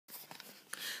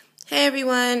Hey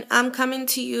everyone, I'm coming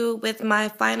to you with my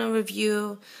final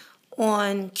review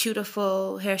on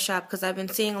Cutietiful hair shop because I've been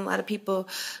seeing a lot of people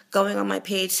going on my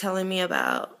page telling me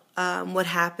about what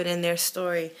happened in their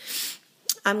story.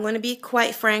 I'm going to be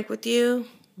quite frank with you.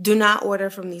 Do not order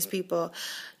from these people.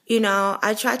 You know,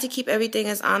 I try to keep everything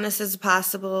as honest as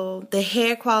possible. The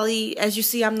hair quality, as you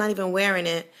see, I'm not even wearing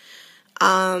it.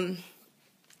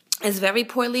 It's very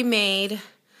poorly made.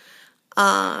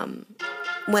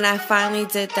 When I finally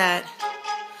did that,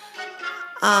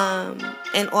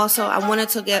 and also I wanted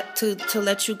to get to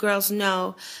let you girls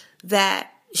know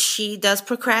that she does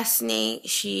procrastinate.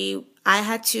 I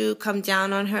had to come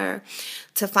down on her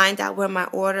to find out where my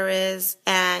order is,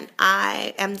 and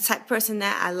I am the type of person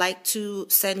that I like to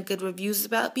send good reviews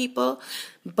about people,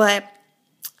 but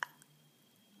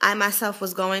I myself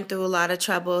was going through a lot of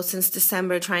trouble since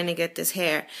December trying to get this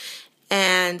hair.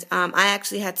 And I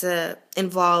actually had to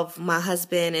involve my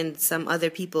husband and some other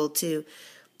people to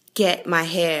get my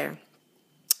hair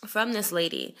from this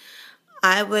lady.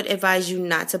 I would advise you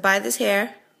not to buy this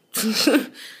hair.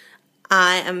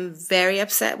 I am very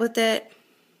upset with it.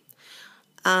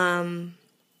 I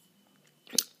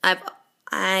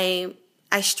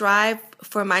strive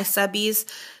for my subbies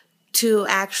to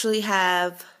actually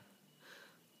have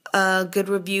a good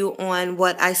review on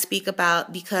what I speak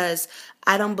about because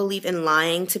I don't believe in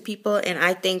lying to people, and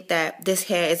I think that this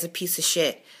hair is a piece of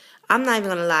shit. I'm not even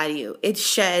going to lie to you. It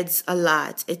sheds a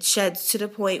lot. It sheds to the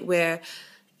point where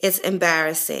it's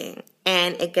embarrassing,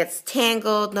 and it gets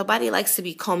tangled. Nobody likes to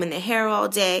be combing their hair all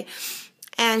day,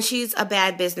 and she's a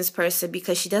bad business person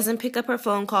because she doesn't pick up her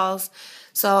phone calls.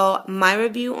 So my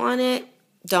review on it,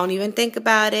 don't even think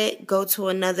about it. Go to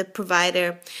another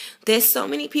provider. There's so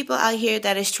many people out here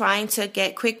that is trying to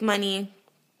get quick money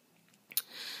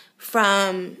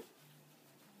from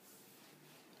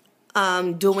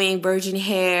doing virgin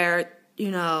hair,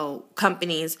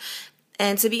 companies.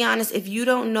 And to be honest, if you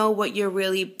don't know what you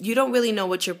don't really know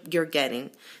what you're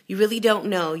getting. You really don't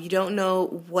know. You don't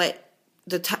know what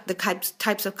the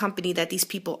types of company that these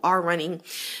people are running,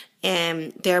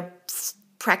 and they're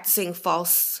practicing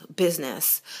false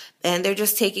business, and they're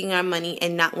just taking our money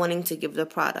and not wanting to give the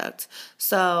product.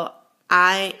 So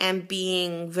I am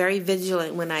being very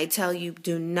vigilant when I tell you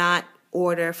do not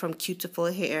order from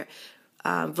Cutietiful Hair,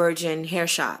 Virgin Hair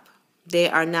Shop. They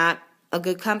are not a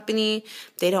good company.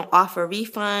 They don't offer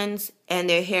refunds, and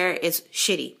their hair is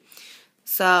shitty.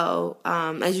 So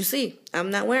as you see, I'm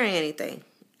not wearing anything,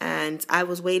 and I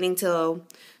was waiting till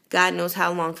God knows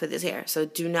how long for this hair. So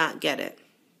do not get it.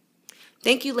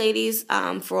 Thank you, ladies,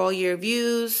 for all your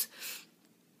reviews.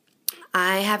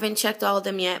 I haven't checked all of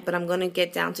them yet, but I'm going to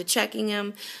get down to checking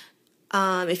them.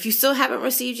 If you still haven't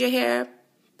received your hair,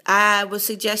 I would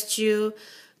suggest you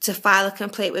to file a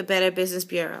complaint with Better Business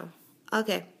Bureau.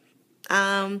 Okay.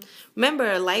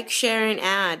 Remember, like, share, and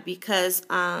add, because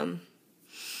I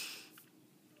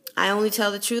only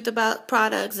tell the truth about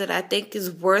products that I think is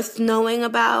worth knowing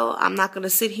about. I'm not going to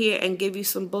sit here and give you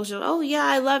some bullshit. Oh, yeah,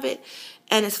 I love it.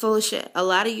 And it's full of shit. A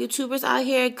lot of YouTubers out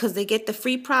here, because they get the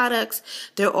free products,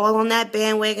 they're all on that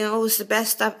bandwagon. Oh, it's the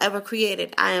best stuff ever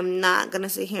created. I am not going to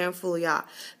sit here and fool y'all,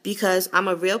 because I'm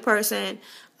a real person.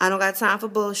 I don't got time for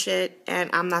bullshit, and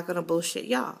I'm not going to bullshit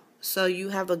y'all. So you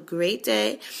have a great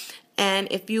day. And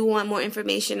if you want more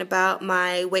information about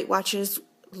my Weight Watchers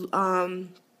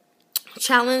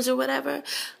challenge or whatever,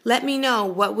 let me know.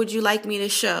 What would you like me to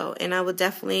show? And I will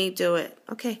definitely do it.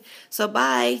 Okay. So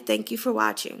bye. Thank you for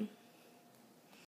watching.